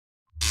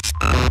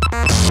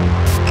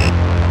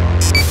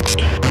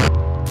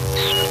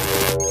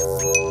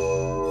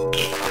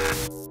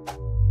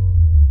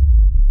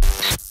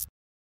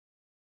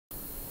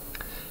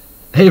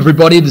Hey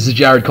everybody, this is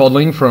Jared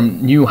Codling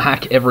from New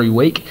Hack Every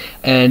Week,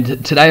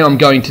 and today I'm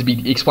going to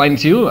be explaining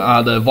to you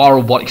the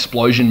viral bot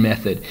explosion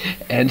method.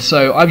 And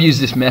so I've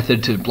used this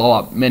method to blow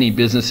up many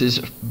businesses,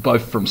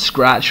 both from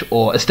scratch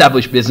or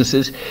established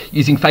businesses,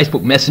 using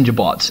Facebook Messenger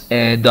bots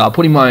and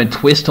putting my own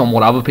twist on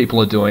what other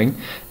people are doing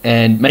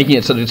and making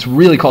it so that it's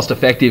really cost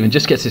effective and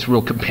just gets this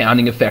real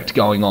compounding effect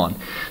going on.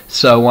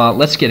 So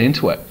let's get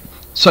into it.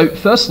 So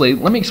firstly,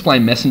 let me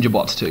explain messenger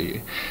bots to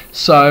you.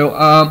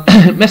 So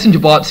messenger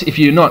bots, if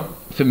you're not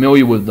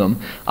familiar with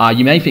them,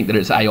 you may think that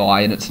it's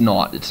AI, and it's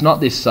not. It's not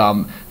this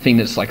thing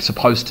that's like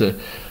supposed to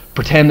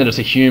pretend that it's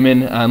a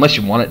human unless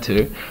you want it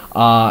to,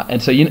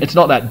 and so it's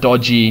not that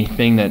dodgy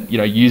thing that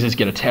users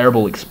get a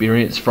terrible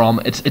experience from.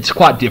 It's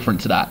quite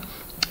different to that.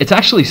 It's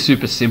actually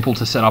super simple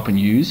to set up and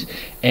use,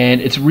 and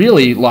it's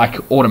really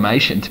like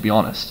automation, to be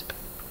honest.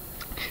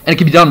 And it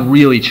can be done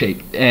really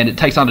cheap, and it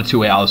takes under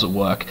 2 hours of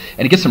work,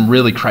 and it gets some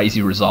really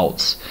crazy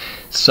results.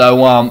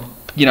 So,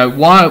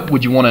 why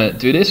would you want to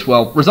do this?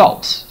 Well,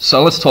 results.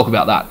 So let's talk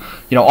about that.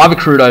 I've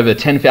accrued over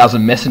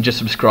 10,000 Messenger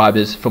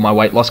subscribers for my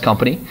weight loss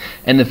company,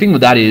 and the thing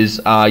with that is,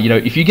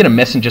 if you get a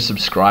Messenger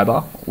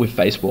subscriber with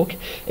Facebook,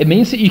 it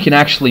means that you can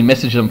actually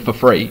message them for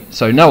free.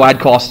 So no ad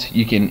cost.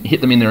 You can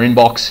hit them in their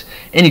inbox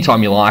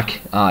anytime you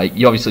like.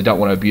 You obviously don't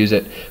want to abuse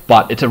it,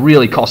 but it's a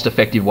really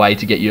cost-effective way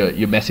to get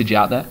your message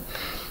out there.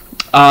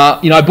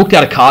 I booked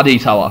out a car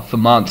detailer for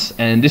months,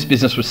 and this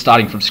business was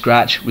starting from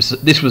scratch.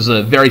 This was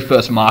the very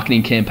first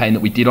marketing campaign that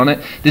we did on it.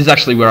 This is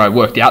actually where I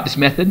worked out this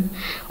method,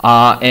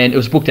 and it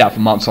was booked out for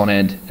months on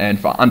end and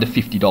for under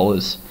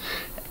 $50.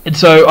 And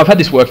so I've had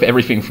this work for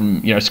everything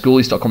from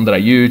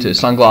schoolies.com.au to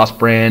sunglass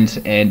brands,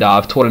 and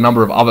I've taught a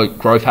number of other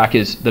growth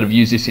hackers that have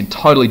used this in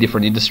totally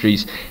different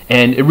industries,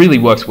 and it really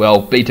works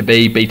well.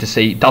 B2B,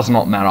 B2C, does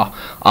not matter.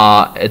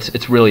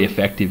 It's really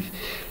effective.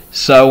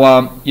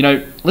 So,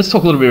 let's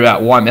talk a little bit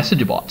about why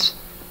messenger bots.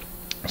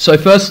 So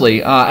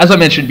firstly, as I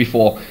mentioned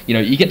before,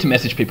 you get to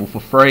message people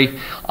for free.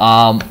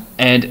 And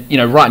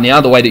right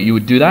now, the way that you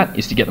would do that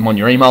is to get them on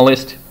your email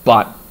list.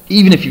 But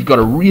even if you've got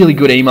a really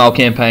good email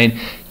campaign,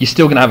 you're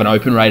still going to have an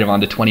open rate of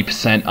under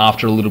 20%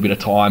 after a little bit of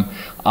time.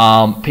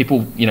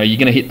 People, you're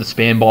going to hit the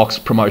spam box,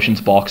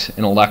 promotions box,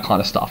 and all that kind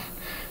of stuff.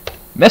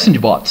 Messenger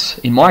bots,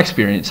 in my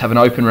experience, have an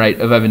open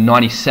rate of over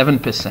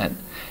 97%.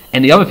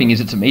 And the other thing is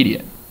it's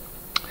immediate.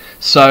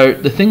 So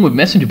the thing with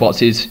messenger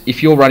bots is,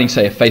 if you're running,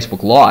 say, a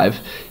Facebook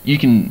Live, you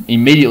can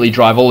immediately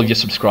drive all of your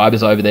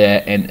subscribers over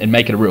there and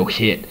make it a real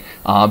hit,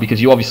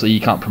 because you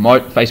can't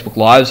promote Facebook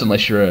Lives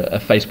unless you're a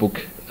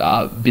Facebook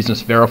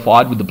business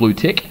verified with the blue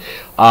tick.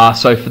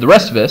 So for the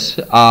rest of us,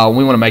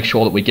 we want to make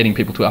sure that we're getting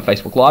people to our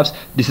Facebook Lives.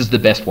 This is the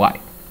best way.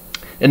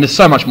 And there's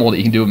so much more that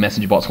you can do with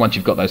messenger bots once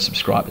you've got those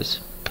subscribers.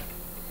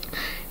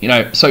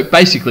 So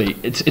basically,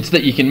 it's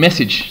that you can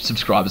message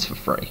subscribers for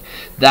free.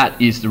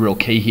 That is the real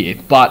key here.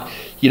 But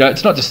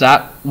it's not just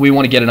that. We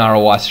want to get an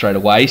ROI straight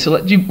away. So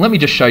let me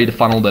just show you the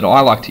funnel that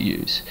I like to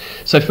use.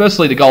 So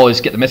firstly, the goal is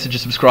get the messenger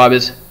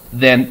subscribers.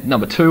 Then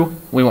number 2,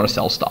 we want to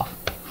sell stuff.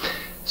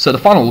 So the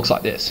funnel looks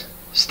like this.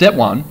 Step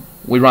 1,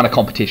 we run a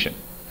competition.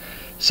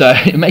 So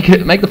make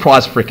the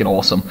prize freaking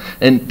awesome.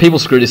 And people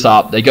screw this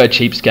up. They go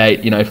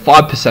cheapskate,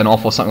 5%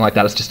 off or something like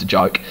that. It's just a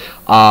joke.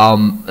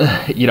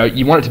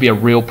 You want it to be a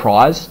real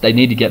prize. They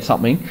need to get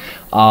something.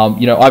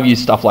 I've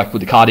used stuff like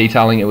with the car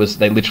detailing.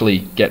 They literally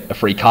get a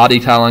free car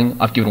detailing.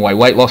 I've given away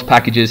weight loss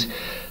packages. You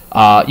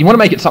want to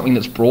make it something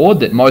that's broad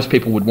that most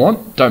people would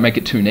want. Don't make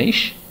it too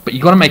niche, but you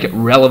got to make it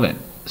relevant.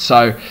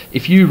 So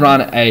if you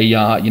run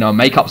a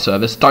makeup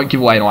service, don't give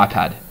away an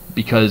iPad,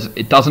 because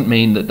it doesn't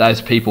mean that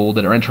those people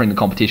that are entering the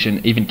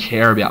competition even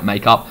care about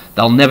makeup.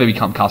 They'll never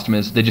become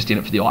customers. They're just in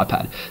it for the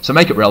iPad. So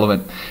make it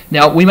relevant.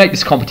 Now, we make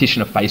this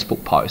competition a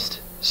Facebook post.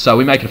 So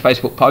we make it a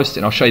Facebook post,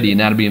 and I'll show you the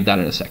anatomy of that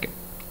in a second.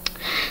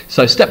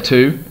 So step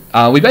 2,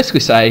 we basically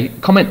say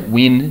comment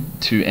win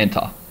to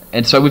enter.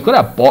 And so we've got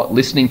our bot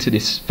listening to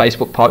this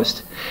Facebook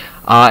post,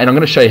 and I'm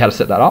going to show you how to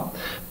set that up.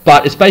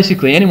 But it's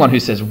basically anyone who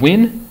says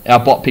win,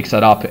 our bot picks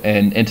that up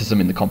and enters them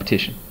in the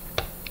competition.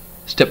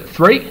 Step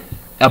 3,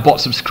 our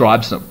bot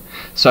subscribes them.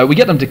 So we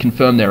get them to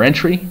confirm their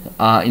entry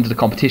into the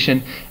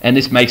competition, and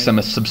this makes them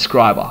a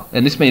subscriber.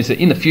 And this means that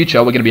in the future,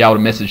 we're going to be able to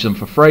message them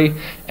for free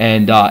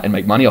and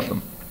make money off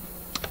them.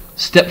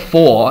 Step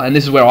 4, and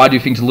this is where I do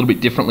things a little bit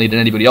differently than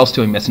anybody else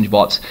doing messenger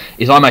bots,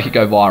 is I make it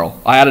go viral.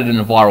 I add it in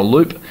a viral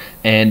loop,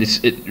 and this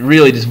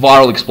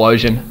viral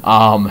explosion,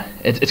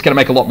 it's going to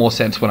make a lot more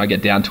sense when I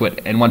get down to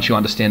it, and once you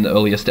understand the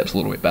earlier steps a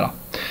little bit better.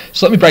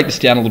 So let me break this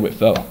down a little bit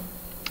further.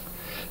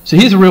 So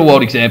here's a real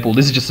world example.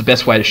 This is just the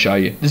best way to show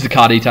you. This is a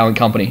car detailing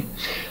company.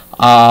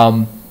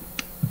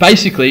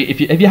 Basically, if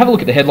you have a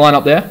look at the headline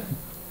up there,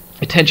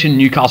 attention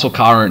Newcastle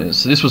car owners.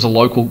 So this was a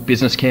local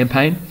business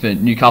campaign for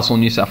Newcastle,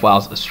 New South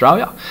Wales,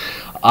 Australia.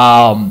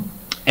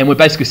 And we're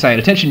basically saying,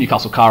 attention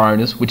Newcastle car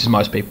owners, which is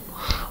most people.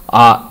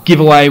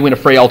 Giveaway, win a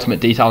free ultimate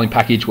detailing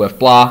package worth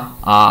blah.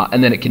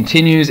 And then it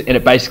continues, and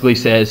it basically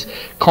says,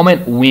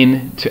 comment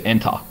win to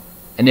enter.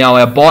 And now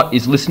our bot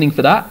is listening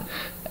for that.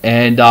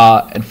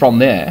 And from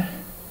there,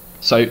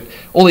 so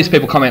all these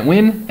people comment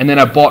win, and then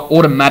our bot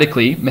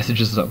automatically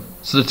messages them.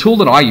 So the tool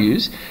that I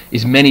use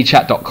is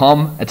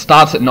ManyChat.com. It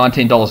starts at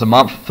 $19 a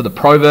month for the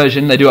pro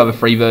version. They do have a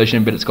free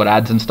version, but it's got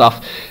ads and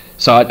stuff.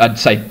 So I'd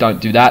say don't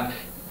do that.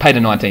 Pay the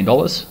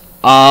 $19.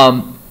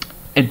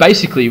 And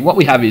basically what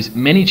we have is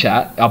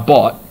ManyChat, our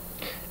bot,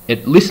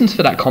 it listens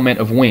for that comment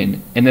of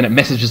win, and then it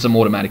messages them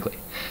automatically.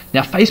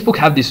 Now, Facebook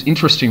have this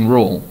interesting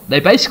rule. They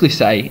basically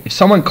say if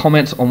someone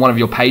comments on one of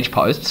your page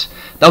posts,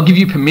 they'll give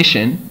you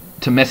permission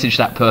to message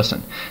that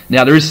person.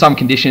 Now, there is some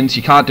conditions.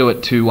 You can't do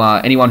it to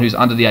anyone who's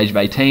under the age of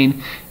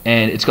 18,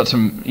 and it's got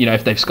some,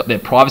 if they've got their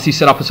privacy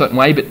set up a certain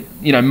way, but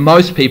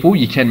most people,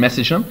 you can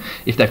message them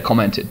if they've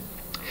commented.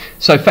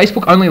 So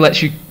Facebook only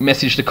lets you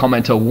message the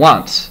commenter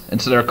once,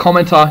 and so they're a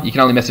commenter, you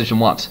can only message them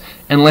once,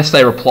 unless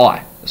they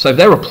reply. So if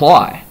they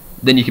reply,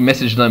 then you can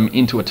message them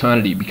into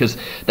eternity, because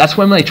that's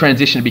when they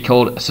transition to be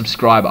called a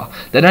subscriber.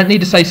 They don't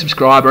need to say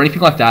subscribe or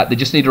anything like that. They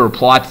just need to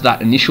reply to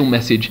that initial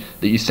message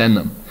that you send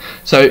them.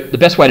 So the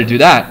best way to do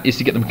that is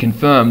to get them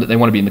confirmed that they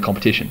want to be in the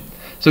competition.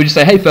 So we just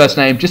say, hey, first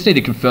name, just need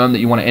to confirm that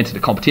you want to enter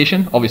the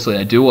competition. Obviously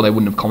they do, or they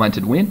wouldn't have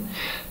commented win.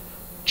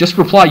 Just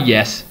reply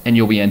yes, and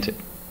you'll be entered.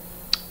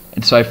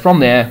 And so from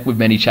there, with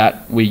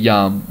ManyChat,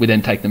 we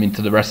then take them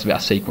into the rest of our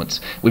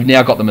sequence. We've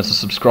now got them as a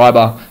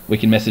subscriber. We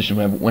can message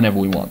them whenever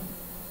we want.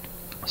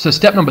 So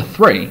step number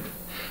 3,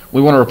 we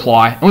want to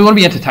reply, and we want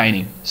to be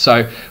entertaining.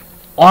 So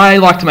I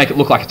like to make it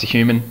look like it's a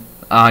human.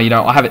 I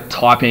have it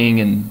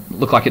typing and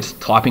look like it's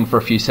typing for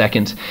a few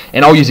seconds,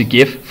 and I'll use a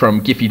GIF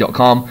from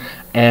Giphy.com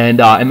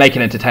and make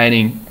it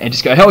entertaining, and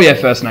just go, hell yeah,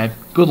 first name,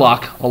 good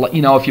luck, I'll let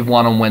you know if you've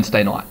won on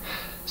Wednesday night.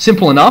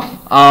 Simple enough,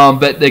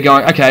 but they're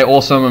going, okay,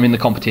 awesome, I'm in the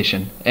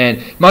competition.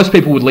 And most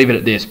people would leave it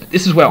at this, but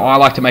this is where I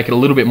like to make it a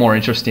little bit more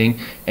interesting,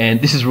 and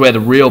this is where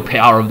the real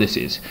power of this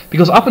is.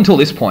 Because up until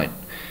this point,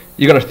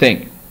 you've got to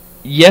think,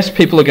 yes,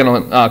 people are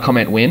going to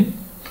comment win,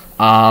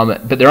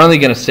 but they're only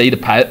going to see the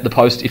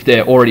post if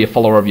they're already a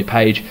follower of your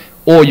page,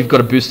 or you've got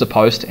to boost the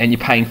post and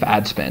you're paying for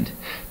ad spend.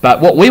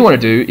 But what we want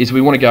to do is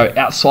we want to go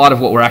outside of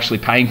what we're actually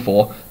paying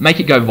for, make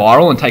it go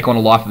viral and take on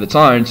a life of its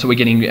own, so we're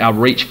getting our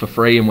reach for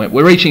free, and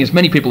we're reaching as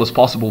many people as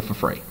possible for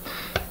free.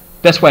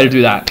 Best way to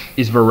do that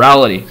is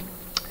virality.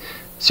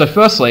 So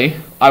firstly,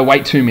 I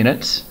wait 2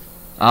 minutes.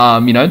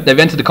 They've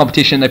entered the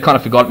competition, they've kind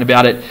of forgotten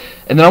about it,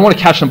 and then I want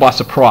to catch them by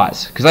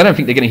surprise, because I don't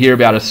think they're going to hear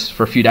about us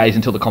for a few days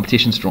until the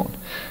competition's drawn.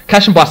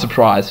 Catch them by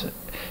surprise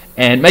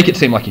and make it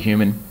seem like a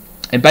human,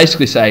 and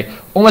basically say,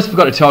 almost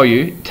forgot to tell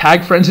you,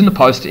 tag friends in the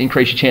post to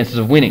increase your chances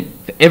of winning.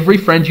 For every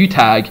friend you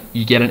tag,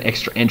 you get an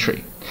extra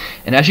entry.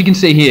 And as you can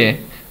see here,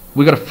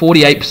 we've got a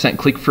 48%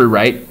 click-through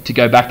rate to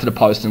go back to the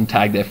post and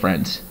tag their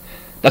friends.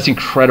 That's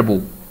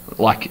incredible.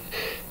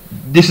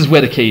 This is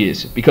where the key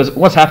is, because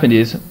what's happened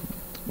is,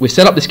 we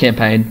set up this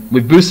campaign,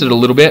 we've boosted it a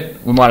little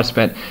bit. We might have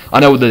spent, I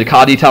know with the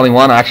car detailing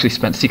one, I actually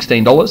spent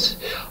 $16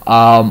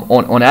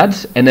 on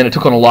ads, and then it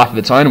took on a life of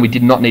its own, and we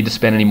did not need to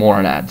spend any more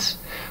on ads.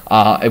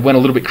 It went a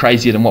little bit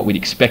crazier than what we'd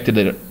expected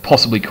that it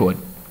possibly could.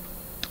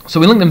 So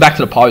we link them back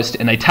to the post,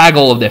 and they tag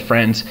all of their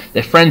friends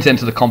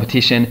enter the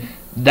competition,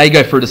 they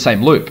go through the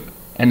same loop,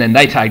 and then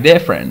they tag their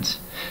friends.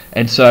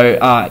 And so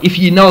if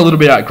you know a little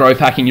bit about growth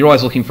hacking, you're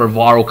always looking for a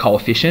viral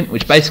coefficient,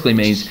 which basically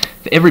means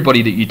for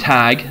everybody that you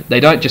tag, they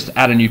don't just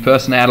add a new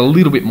person, they add a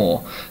little bit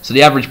more. So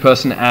the average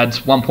person adds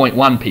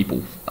 1.1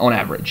 people on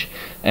average.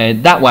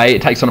 And that way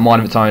it takes on a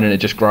mind of its own and it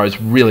just grows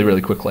really,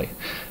 really quickly.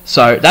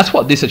 So that's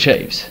what this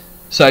achieves.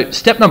 So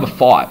step number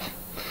 5.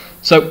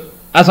 So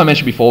as I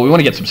mentioned before, we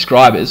want to get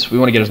subscribers, we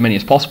want to get as many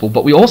as possible,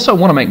 but we also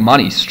want to make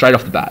money straight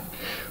off the bat.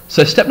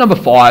 So step number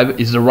 5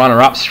 is the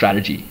runner-up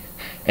strategy.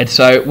 And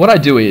so what I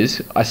do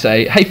is I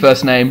say, hey,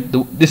 first name,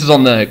 this is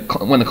on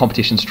when the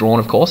competition's drawn,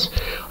 of course.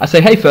 I say,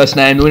 hey, first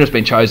name, the winner's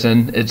been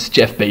chosen. It's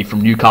Jeff B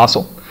from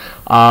Newcastle.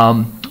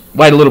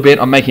 Wait a little bit,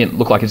 I'm making it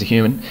look like it's a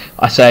human.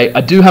 I say,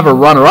 I do have a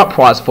runner-up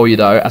prize for you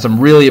though, as I'm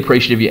really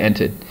appreciative you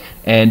entered.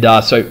 And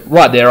so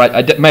right there,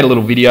 I made a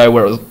little video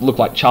where it looked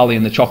like Charlie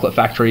in the Chocolate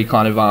Factory,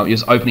 kind of, he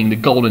was opening the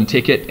golden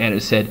ticket, and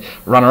it said,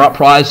 runner-up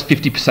prize,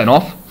 50%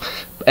 off.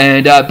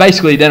 And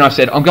basically then I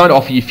said, I'm going to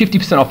offer you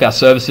 50% off our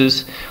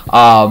services.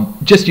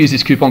 Just use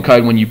this coupon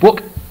code when you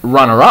book,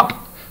 runner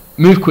up,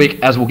 move quick,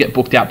 as we'll get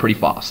booked out pretty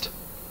fast.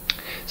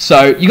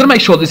 So you've got to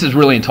make sure this is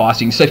really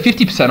enticing. So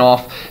 50%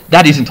 off,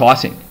 that is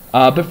enticing.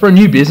 But for a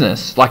new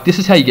business, this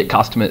is how you get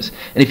customers.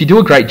 And if you do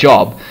a great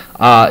job,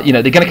 they're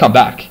going to come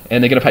back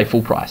and they're going to pay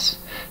full price.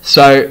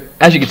 So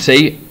as you can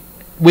see,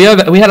 we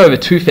had over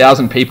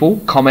 2,000 people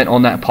comment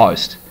on that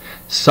post.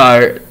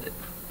 So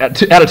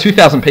out of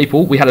 2,000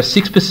 people, we had a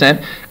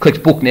 6%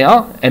 clicked book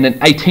now, and then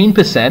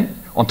 18%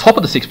 on top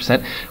of the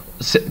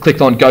 6%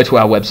 clicked on go to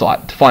our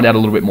website to find out a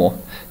little bit more.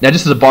 Now,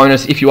 just as a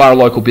bonus, if you are a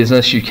local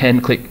business, you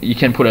can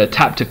put a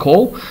tap to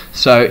call.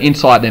 So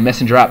inside their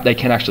messenger app, they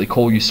can actually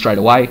call you straight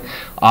away.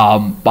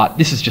 But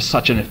this is just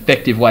such an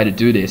effective way to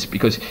do this,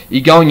 because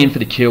you're going in for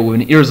the kill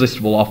with an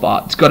irresistible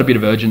offer. It's got a bit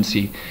of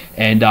urgency,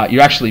 and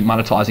you're actually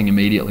monetizing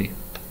immediately.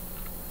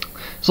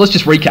 So let's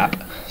just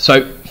recap.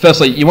 So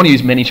firstly, you want to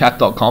use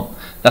ManyChat.com.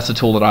 That's the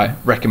tool that I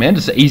recommend.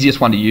 It's the easiest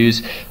one to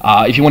use.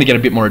 If you want to get a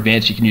bit more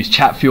advanced, you can use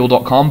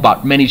chatfuel.com,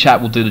 but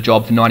ManyChat will do the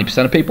job for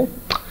 90% of people.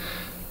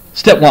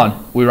 Step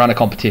 1, we run a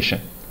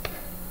competition.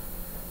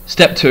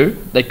 Step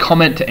 2, they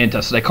comment to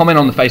enter. So they comment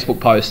on the Facebook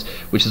post,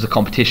 which is a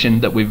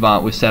competition that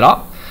we've set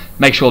up.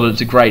 Make sure that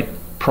it's a great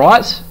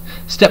prize.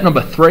 Step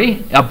number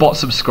 3, our bot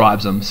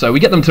subscribes them. So we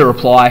get them to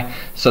reply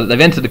so that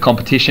they've entered the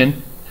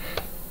competition.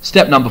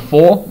 Step number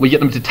 4, we get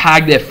them to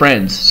tag their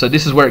friends. So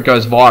this is where it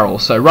goes viral.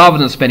 So rather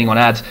than spending on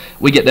ads,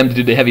 we get them to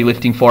do the heavy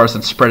lifting for us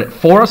and spread it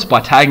for us by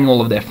tagging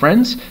all of their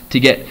friends to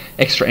get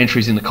extra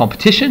entries in the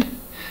competition.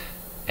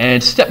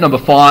 And step number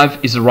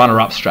 5 is a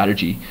runner-up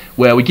strategy,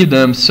 where we give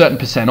them certain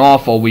 %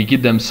 off, or we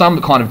give them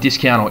some kind of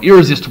discount or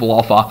irresistible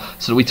offer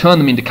so that we turn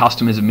them into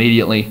customers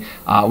immediately.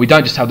 We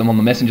don't just have them on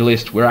the messenger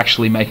list, we're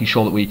actually making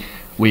sure that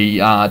we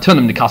turn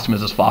them into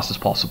customers as fast as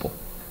possible.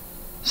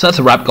 So that's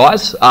a wrap,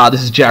 guys.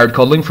 This is Jared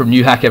Codling from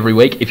New Hack Every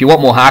Week. If you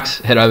want more hacks,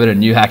 head over to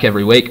New Hack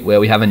Every Week,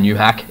 where we have a new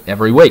hack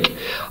every week.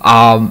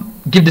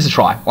 Give this a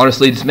try.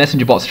 Honestly, this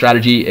messenger bot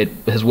strategy, it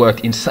has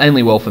worked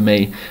insanely well for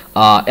me.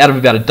 Out of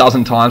about a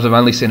dozen times, I've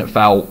only seen it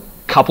fail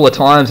a couple of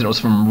times, and it was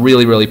from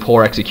really, really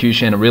poor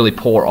execution, a really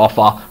poor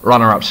offer.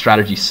 Runner-up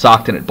strategy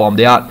sucked and it bombed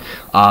out.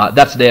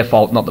 That's their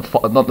fault, not the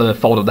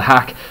fault of the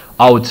hack.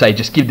 I would say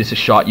just give this a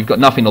shot. You've got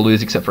nothing to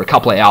lose except for a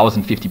couple of hours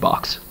and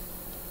 $50.